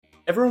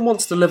Everyone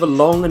wants to live a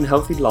long and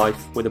healthy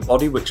life with a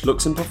body which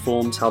looks and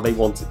performs how they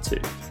want it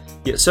to.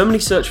 Yet so many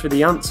search for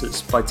the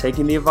answers by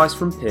taking the advice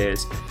from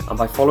peers and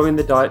by following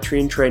the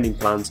dietary and training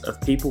plans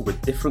of people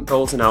with different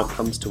goals and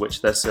outcomes to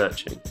which they're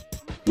searching.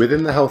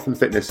 Within the health and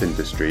fitness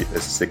industry,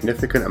 there's a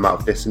significant amount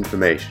of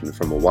disinformation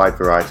from a wide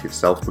variety of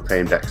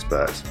self-proclaimed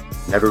experts,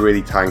 never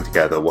really tying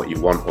together what you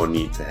want or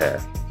need to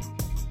hear.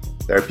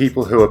 There are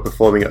people who are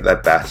performing at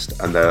their best,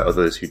 and there are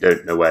others who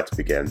don't know where to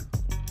begin.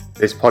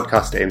 This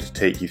podcast aims to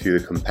take you through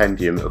the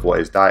compendium of what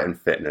is diet and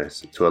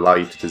fitness to allow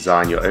you to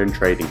design your own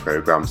training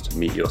programs to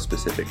meet your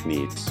specific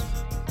needs.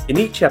 In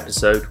each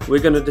episode,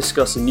 we're going to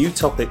discuss a new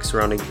topic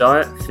surrounding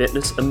diet,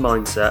 fitness and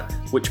mindset,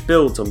 which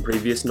builds on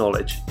previous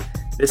knowledge.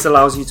 This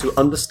allows you to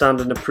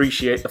understand and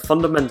appreciate the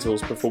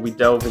fundamentals before we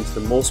delve into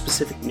the more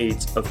specific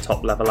needs of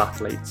top-level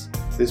athletes.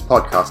 This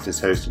podcast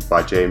is hosted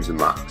by James and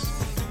Max.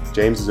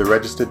 James is a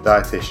registered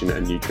dietitian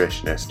and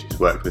nutritionist who's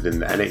worked within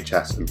the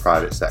NHS and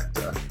private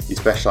sector. He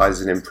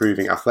specialises in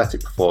improving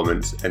athletic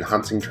performance,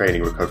 enhancing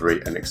training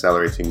recovery and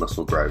accelerating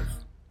muscle growth.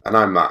 And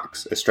I'm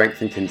Max, a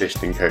strength and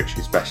conditioning coach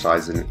who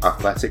specialises in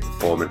athletic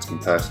performance and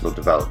personal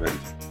development.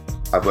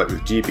 I've worked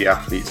with GB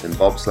athletes in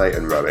bobsleigh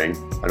and rowing,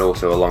 and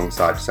also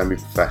alongside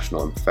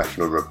semi-professional and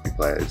professional rugby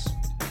players.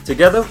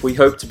 Together, we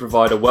hope to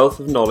provide a wealth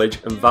of knowledge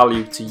and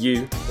value to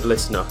you, the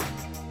listener.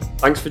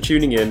 Thanks for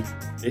tuning in.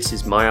 This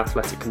is My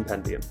Athletic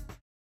Compendium.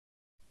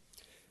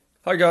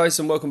 Hi guys,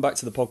 and welcome back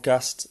to the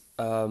podcast.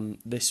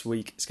 This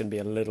week it's going to be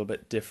a little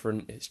bit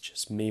different. It's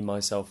just me,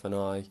 myself and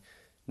I.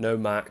 No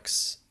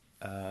Max,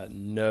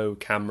 no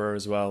camera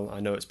as well. I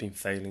know it's been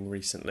failing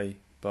recently,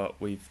 but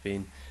we've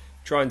been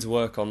trying to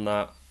work on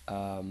that.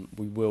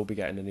 We will be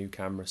getting a new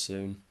camera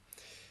soon.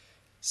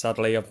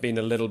 Sadly, I've been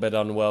a little bit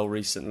unwell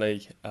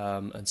recently,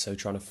 and so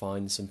trying to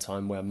find some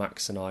time where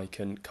Max and I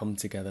can come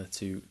together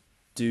to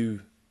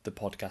do the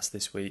podcast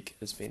this week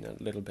has been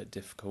a little bit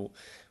difficult.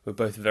 We're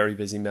both very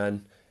busy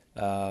men.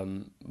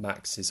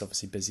 Max is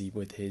obviously busy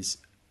with his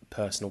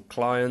personal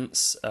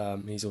clients.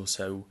 He's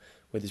also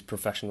with his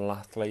professional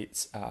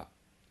athletes at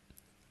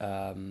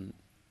the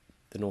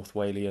North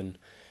Walian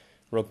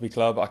Rugby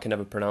Club. I can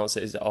never pronounce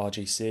it. Is it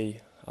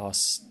RGC?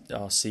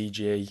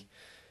 RCG?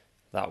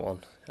 That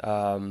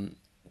one.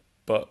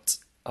 But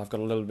I've got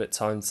a little bit of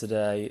time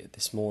today,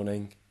 this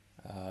morning.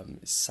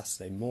 It's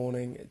Saturday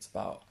morning. It's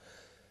about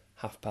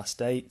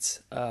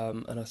 8:30,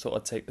 and I thought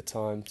I'd take the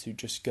time to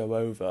just go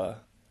over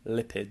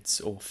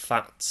lipids or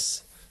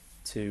fats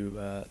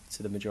to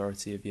the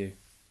majority of you.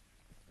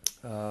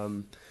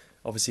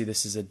 Obviously,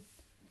 this is a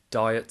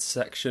diet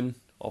section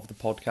of the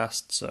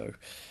podcast, so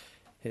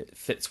it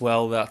fits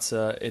well that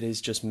it is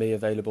just me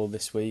available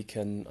this week,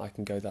 and I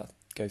can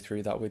go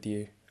through that with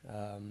you.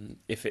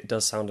 If it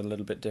does sound a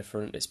little bit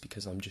different, it's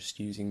because I'm just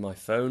using my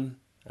phone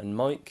and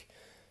mic.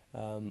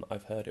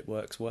 I've heard it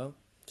works well.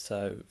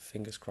 So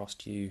fingers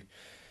crossed you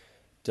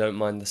don't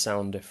mind the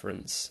sound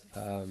difference.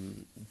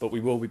 But we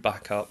will be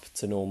back up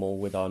to normal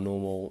with our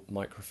normal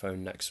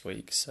microphone next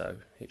week, so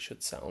it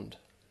should sound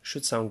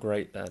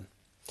great then.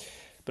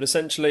 But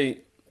essentially,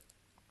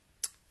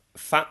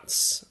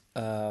 fats,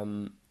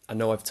 I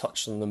know I've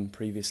touched on them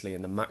previously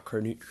in the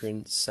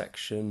macronutrients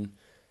section.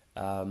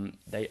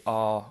 They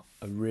are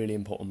a really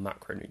important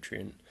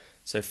macronutrient.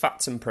 So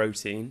fats and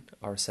protein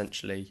are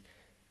essentially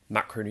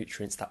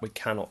macronutrients that we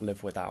cannot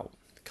live without.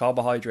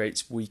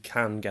 Carbohydrates we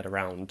can get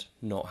around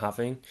not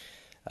having.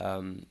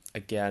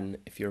 Again,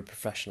 if you're a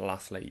professional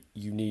athlete,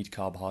 you need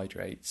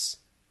carbohydrates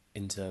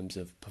in terms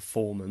of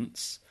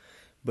performance,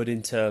 but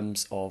in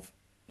terms of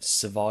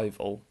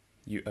survival,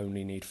 you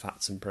only need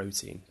fats and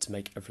protein to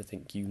make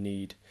everything you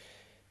need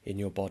in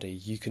your body.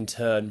 You can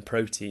turn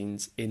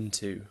proteins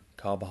into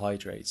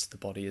carbohydrates. The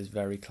body is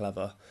very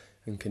clever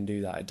and can do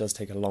that. It does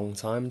take a long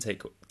time,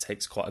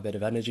 takes quite a bit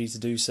of energy to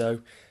do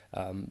so,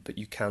 but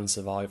you can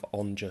survive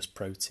on just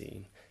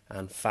protein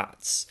and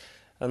fats.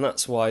 And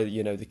that's why,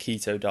 the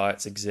keto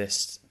diets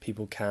exist.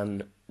 People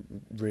can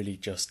really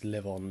just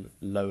live on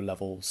low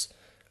levels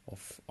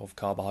of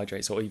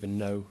carbohydrates, or even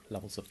no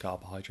levels of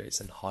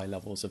carbohydrates and high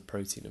levels of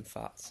protein and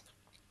fats.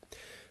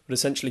 But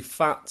essentially,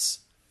 fats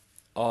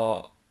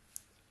are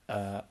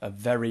a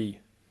very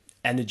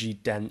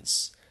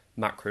energy-dense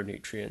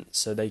macronutrient.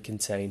 So they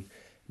contain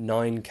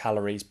 9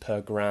 calories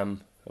per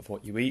gram of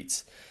what you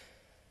eat.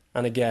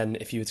 And again,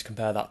 if you were to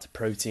compare that to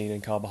protein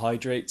and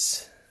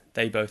carbohydrates,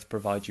 they both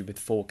provide you with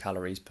 4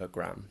 calories per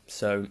gram.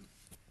 So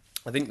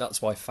I think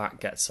that's why fat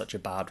gets such a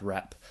bad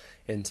rep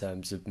in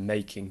terms of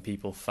making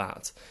people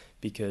fat,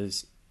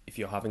 because if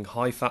you're having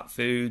high fat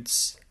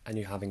foods and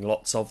you're having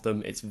lots of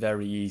them, it's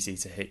very easy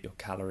to hit your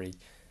calorie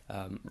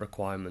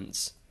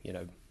requirements,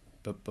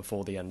 but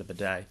before the end of the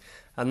day.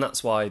 And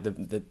that's why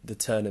the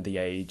turn of the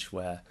age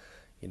where,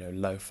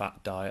 low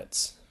fat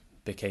diets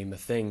became a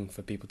thing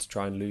for people to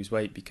try and lose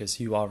weight, because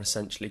you are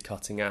essentially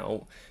cutting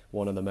out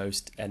one of the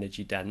most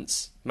energy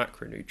dense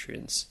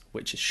macronutrients,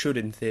 which should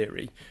in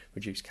theory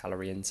reduce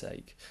calorie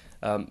intake.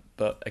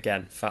 But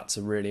again, fats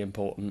are really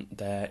important.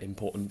 They're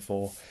important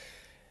for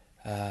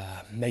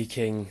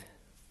making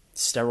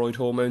steroid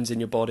hormones in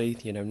your body,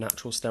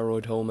 natural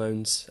steroid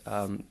hormones.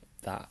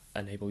 that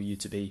enable you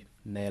to be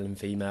male and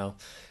female.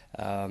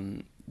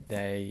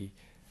 They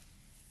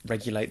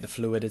regulate the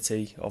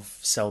fluidity of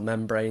cell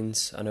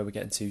membranes. I know we're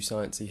getting too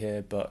sciencey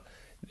here, but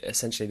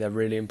essentially they're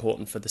really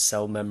important for the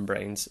cell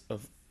membranes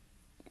of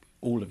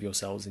all of your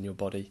cells in your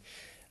body.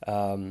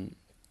 And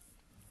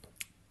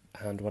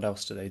what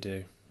else do they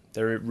do?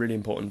 They're really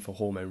important for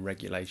hormone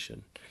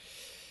regulation.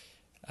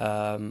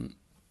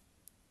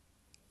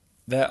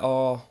 There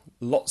are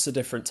lots of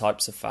different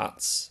types of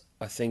fats.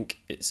 I think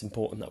it's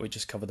important that we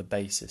just cover the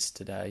basis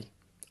today.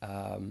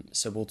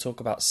 So we'll talk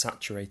about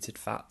saturated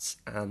fats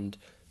and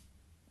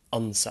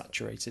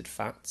unsaturated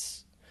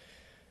fats.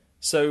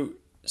 So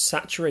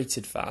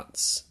saturated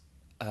fats,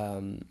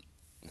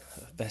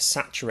 they're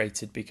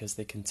saturated because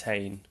they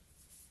contain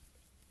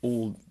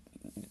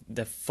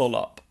they're full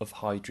up of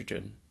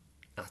hydrogen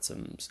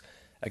atoms.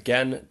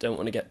 Again, don't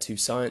want to get too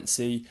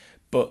sciencey,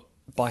 but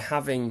by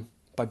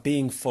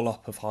being full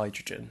up of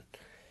hydrogen,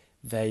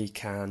 they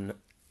can,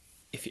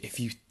 if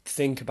you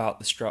think about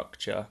the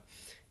structure,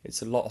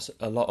 it's a lot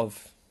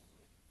of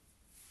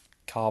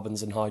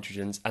carbons and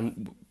hydrogens,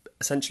 and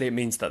essentially it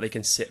means that they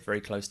can sit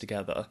very close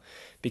together.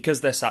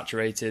 Because they're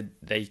saturated,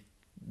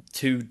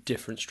 two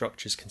different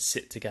structures can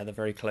sit together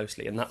very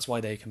closely, and that's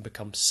why they can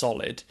become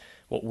solid,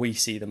 what we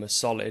see them as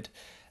solid.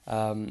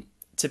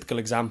 Typical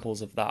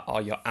examples of that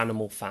are your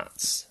animal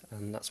fats,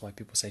 and that's why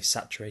people say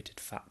saturated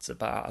fats are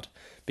bad,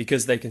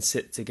 because they can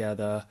sit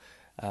together,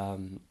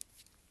 and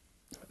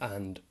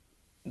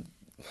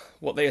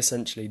what they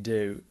essentially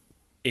do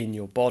in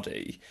your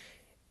body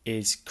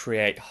is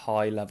create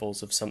high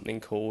levels of something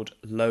called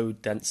low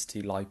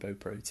density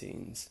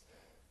lipoproteins.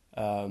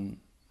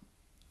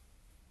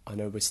 I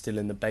know we're still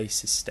in the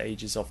basis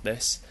stages of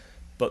this,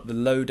 but the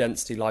low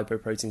density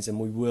lipoproteins, and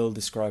we will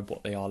describe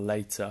what they are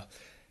later,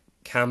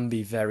 can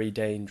be very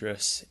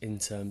dangerous in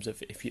terms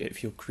of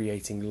if you're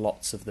creating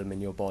lots of them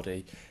in your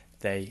body.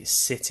 They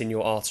sit in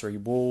your artery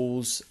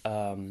walls,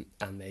 and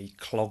they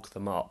clog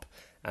them up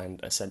and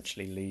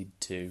essentially lead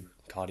to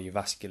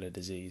cardiovascular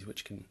disease,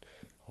 which can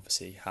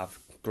obviously have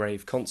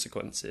grave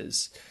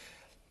consequences.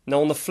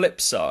 Now, on the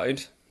flip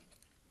side,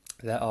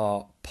 there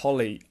are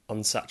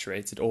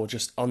polyunsaturated or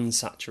just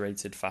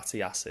unsaturated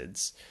fatty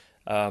acids,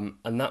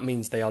 and that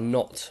means they are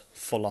not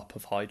full up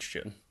of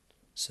hydrogen.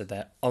 So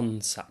they're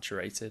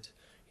unsaturated.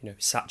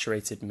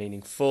 Saturated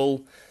meaning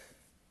full,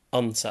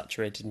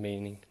 unsaturated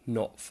meaning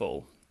not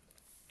full.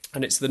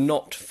 And it's the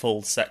not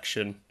full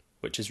section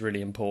which is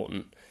really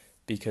important,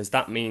 because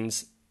that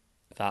means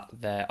that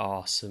there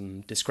are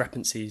some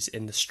discrepancies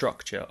in the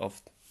structure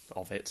of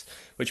it,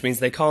 which means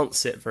they can't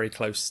sit very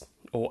close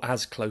or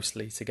as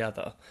closely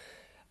together,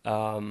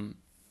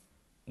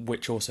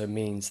 which also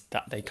means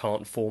that they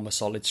can't form a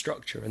solid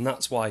structure. And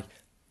that's why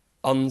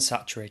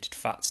unsaturated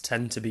fats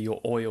tend to be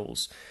your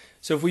oils.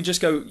 So if we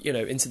just go,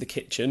 into the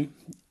kitchen,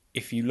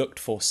 if you looked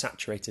for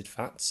saturated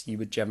fats, you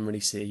would generally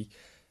see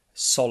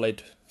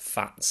solid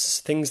fats,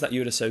 things that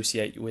you would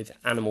associate with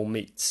animal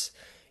meats,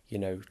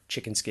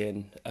 chicken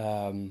skin,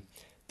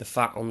 the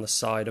fat on the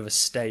side of a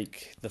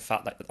steak, the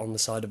fat on the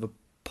side of a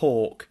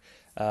pork,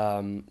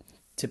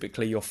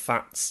 typically your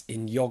fats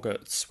in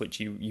yogurts, which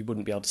you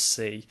wouldn't be able to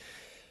see.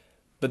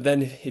 But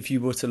then if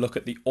you were to look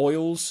at the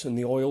oils in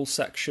the oil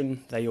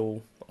section, they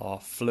all are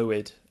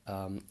fluid,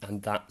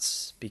 and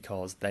that's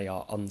because they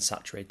are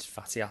unsaturated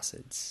fatty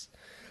acids.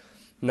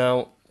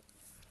 Now,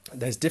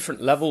 there's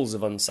different levels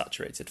of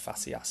unsaturated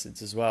fatty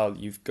acids as well.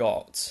 You've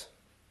got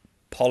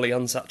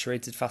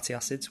polyunsaturated fatty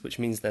acids, which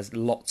means there's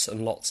lots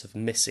and lots of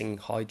missing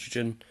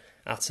hydrogen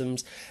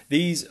atoms.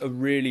 These are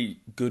really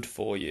good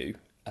for you.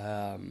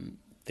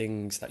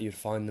 Things that you'd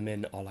find them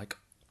in are like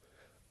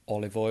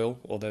olive oil,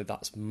 although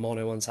that's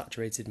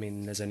monounsaturated,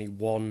 meaning there's only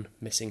one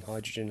missing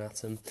hydrogen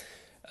atom.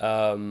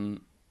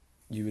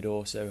 You would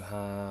also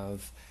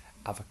have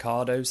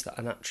avocados that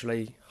are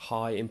naturally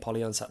high in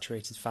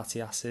polyunsaturated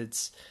fatty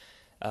acids.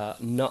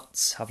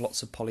 Nuts have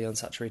lots of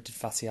polyunsaturated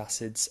fatty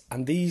acids,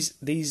 and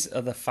these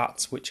are the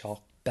fats which are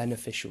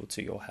beneficial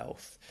to your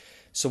health.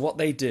 So what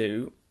they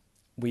do,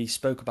 we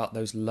spoke about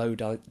those low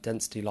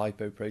density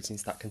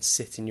lipoproteins that can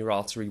sit in your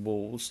artery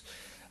walls.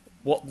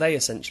 What they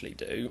essentially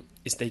do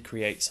is they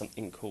create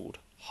something called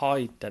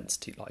high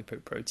density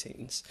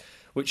lipoproteins,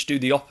 which do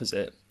the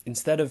opposite.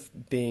 Instead of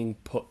being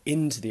put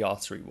into the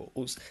artery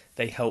walls,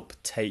 they help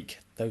take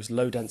those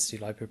low density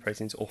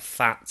lipoproteins or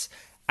fats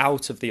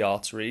out of the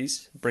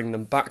arteries, bring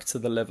them back to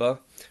the liver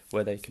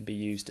where they can be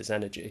used as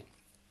energy.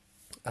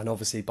 And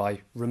obviously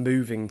by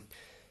removing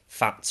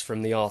fats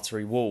from the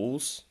artery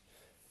walls,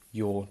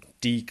 you're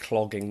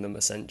declogging them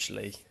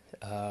essentially,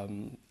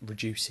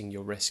 reducing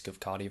your risk of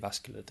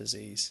cardiovascular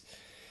disease.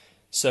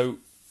 So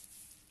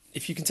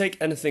if you can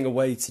take anything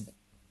away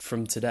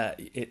from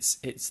today, it's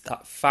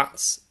that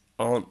fats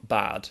aren't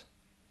bad.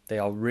 They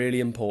are really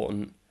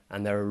important,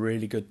 and they're a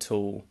really good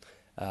tool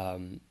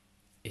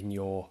in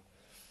your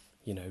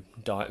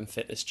diet and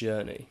fitness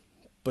journey.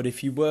 But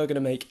if you were going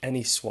to make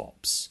any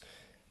swaps,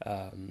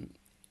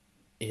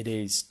 it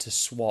is to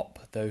swap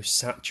those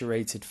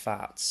saturated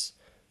fats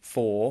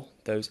for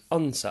those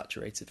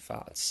unsaturated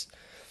fats.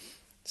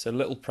 So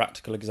little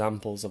practical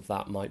examples of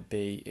that might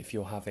be if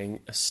you're having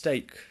a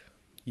steak,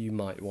 you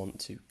might want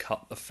to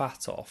cut the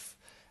fat off,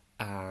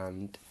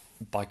 and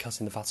by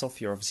cutting the fat off,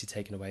 you're obviously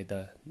taking away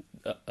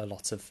a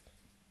lot of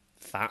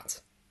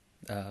fat.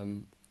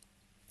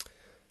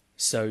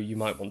 So you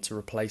might want to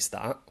replace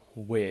that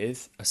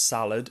with a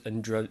salad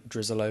and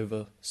drizzle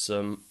over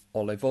some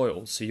olive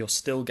oil. So you're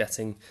still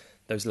getting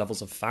those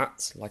levels of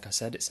fat. Like I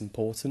said, it's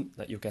important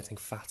that you're getting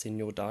fat in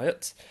your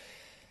diet,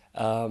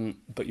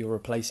 but you're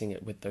replacing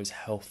it with those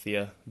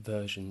healthier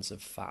versions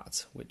of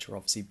fat, which are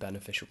obviously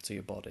beneficial to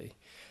your body.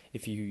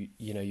 If you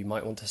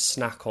might want to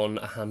snack on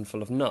a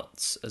handful of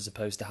nuts as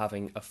opposed to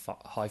having a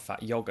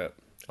high-fat yogurt.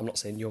 I'm not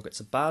saying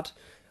yogurts are bad.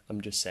 I'm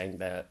just saying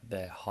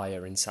they're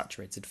higher in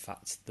saturated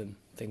fats than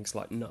things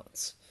like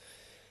nuts.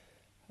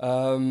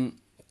 There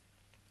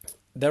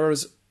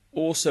is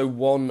also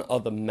one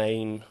other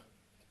main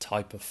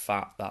type of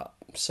fat that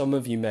some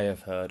of you may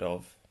have heard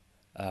of,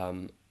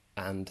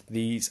 and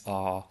these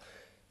are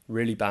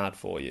really bad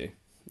for you.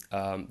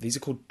 These are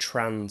called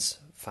trans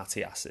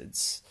fatty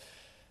acids.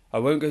 I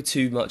won't go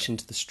too much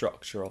into the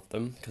structure of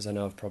them because I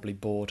know I've probably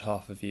bored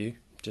half of you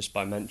just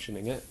by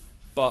mentioning it,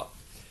 but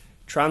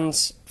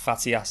trans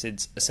fatty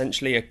acids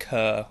essentially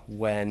occur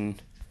when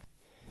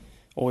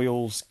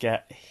oils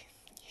get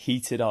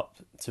heated up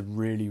to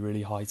really,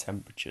 really high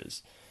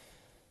temperatures.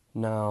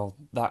 Now,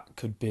 that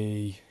could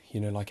be,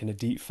 like in a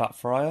deep fat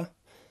fryer.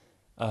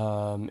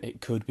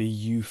 It could be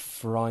you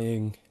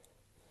frying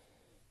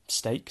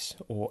steaks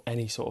or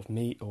any sort of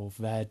meat or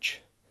veg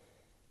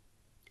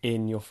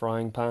in your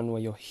frying pan,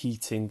 where you're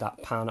heating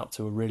that pan up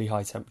to a really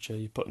high temperature.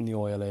 You're putting the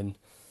oil in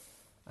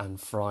and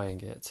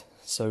frying it.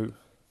 So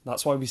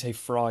that's why we say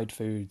fried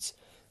foods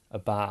are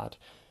bad.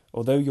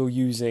 Although you're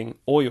using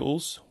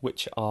oils,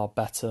 which are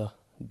better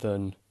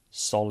than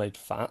solid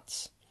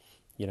fats,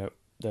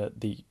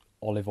 the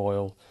olive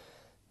oil,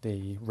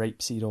 the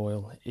rapeseed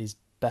oil is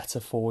better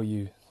for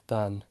you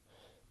than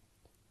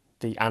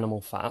the animal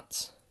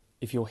fats.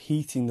 If you're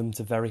heating them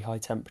to very high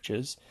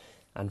temperatures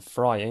and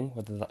frying,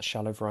 whether that's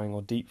shallow frying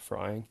or deep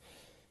frying,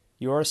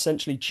 you are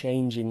essentially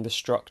changing the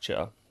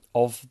structure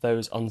of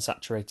those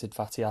unsaturated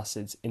fatty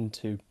acids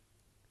into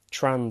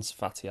trans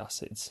fatty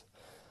acids.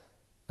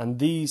 And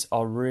these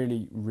are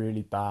really,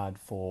 really bad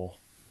for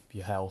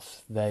your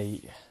health.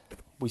 We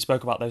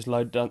spoke about those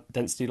low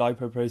density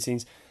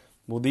lipoproteins.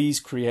 Well,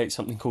 these create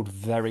something called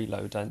very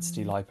low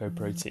density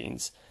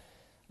lipoproteins.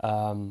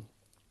 And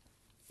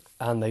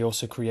they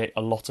also create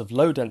a lot of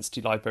low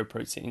density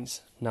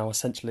lipoproteins. Now,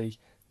 essentially,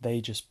 they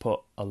just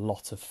put a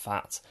lot of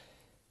fat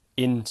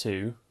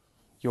into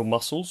your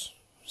muscles.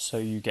 So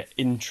you get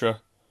intramuscular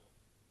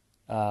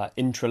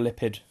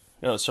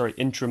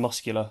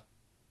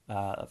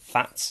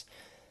fats.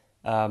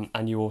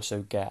 And you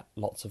also get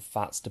lots of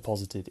fats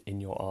deposited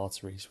in your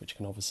arteries, which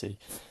can obviously,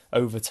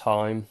 over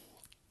time,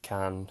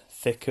 can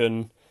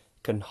thicken,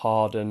 can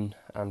harden,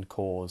 and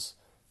cause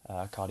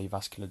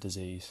cardiovascular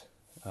disease,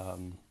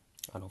 and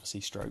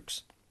obviously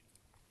strokes.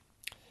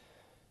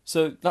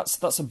 So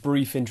that's a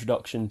brief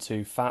introduction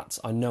to fats.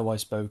 I know I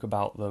spoke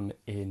about them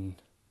in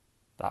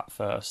that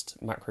first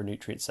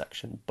macronutrient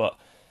section, but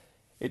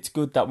it's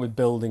good that we're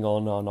building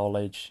on our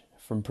knowledge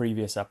from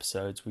previous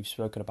episodes. We've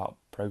spoken about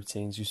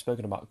proteins, we've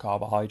spoken about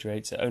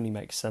carbohydrates. It only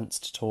makes sense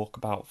to talk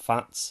about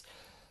fats.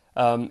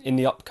 In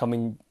the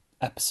upcoming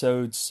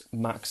episodes,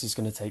 Max is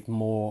going to take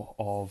more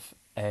of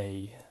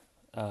a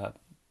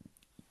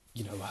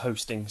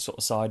hosting sort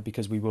of side,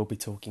 because we will be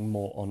talking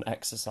more on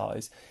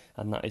exercise,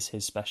 and that is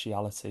his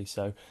speciality.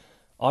 So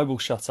I will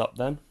shut up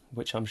then,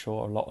 which I'm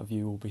sure a lot of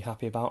you will be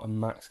happy about, and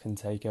Max can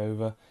take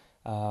over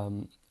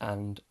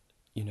and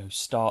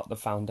start the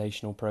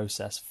foundational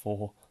process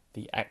for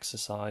the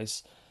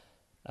exercise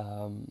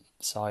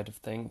side of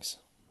things.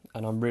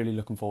 And I'm really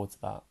looking forward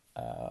to that.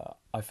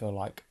 I feel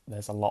like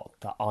there's a lot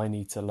that I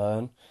need to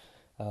learn,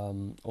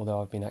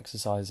 although I've been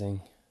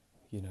exercising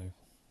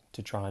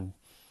to try and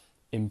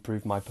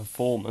improve my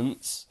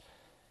performance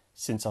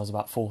since I was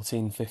about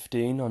 14,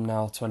 15. I'm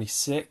now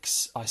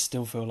 26. I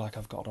still feel like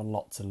I've got a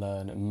lot to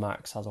learn, and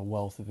Max has a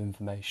wealth of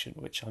information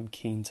which I'm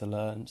keen to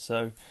learn.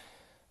 So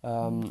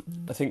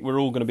I think we're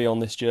all going to be on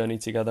this journey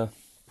together.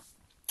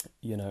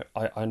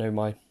 I know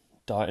my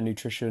diet and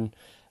nutrition.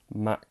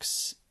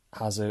 Max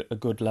has a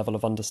good level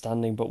of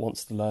understanding but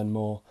wants to learn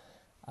more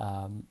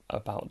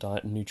about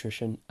diet and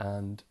nutrition,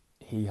 and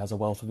he has a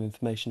wealth of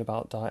information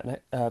about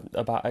diet and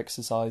about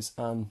exercise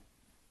and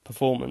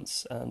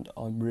performance, and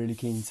I'm really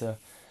keen to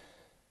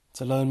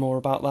learn more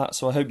about that.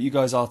 So I hope you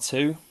guys are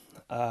too.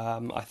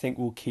 I think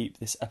we'll keep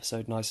this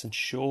episode nice and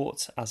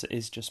short, as it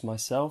is just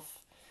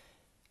myself.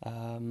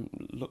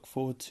 Look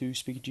forward to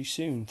speaking to you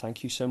soon.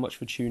 Thank you so much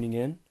for tuning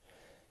in.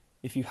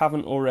 If you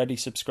haven't already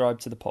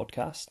subscribed to the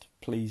podcast,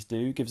 please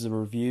do give us a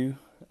review.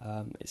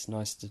 It's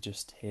nice to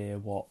just hear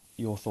what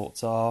your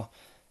thoughts are,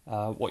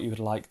 what you would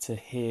like to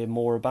hear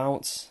more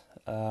about.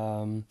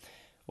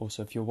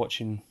 Also, if you're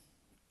watching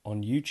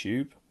on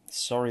YouTube,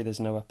 sorry there's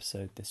no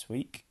episode this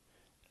week,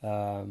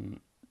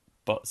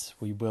 but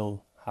we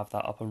will have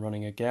that up and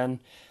running again.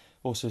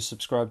 Also,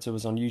 subscribe to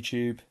us on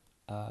YouTube.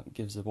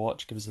 give us a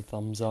watch, give us a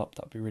thumbs up.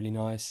 That'd be really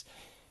nice.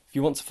 If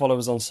you want to follow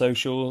us on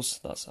socials,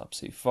 that's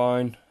absolutely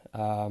fine.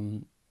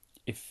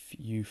 If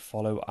you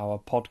follow our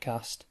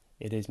podcast,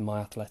 it is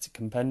My Athletic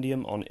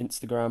Compendium on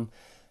Instagram,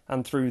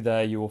 and through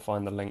there you will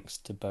find the links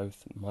to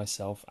both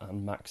myself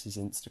and Max's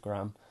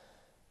Instagram.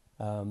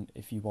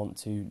 If you want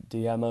to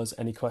DM us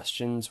any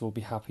questions, we'll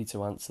be happy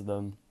to answer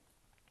them.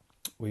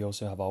 We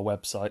also have our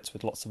websites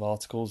with lots of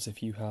articles.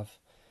 If you have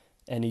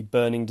any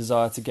burning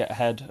desire to get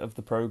ahead of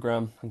the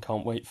programme and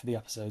can't wait for the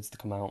episodes to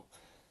come out,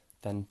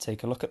 then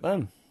take a look at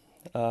them.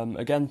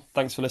 Again,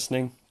 thanks for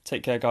listening.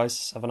 Take care,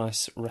 guys. Have a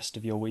nice rest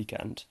of your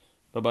weekend.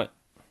 Bye-bye.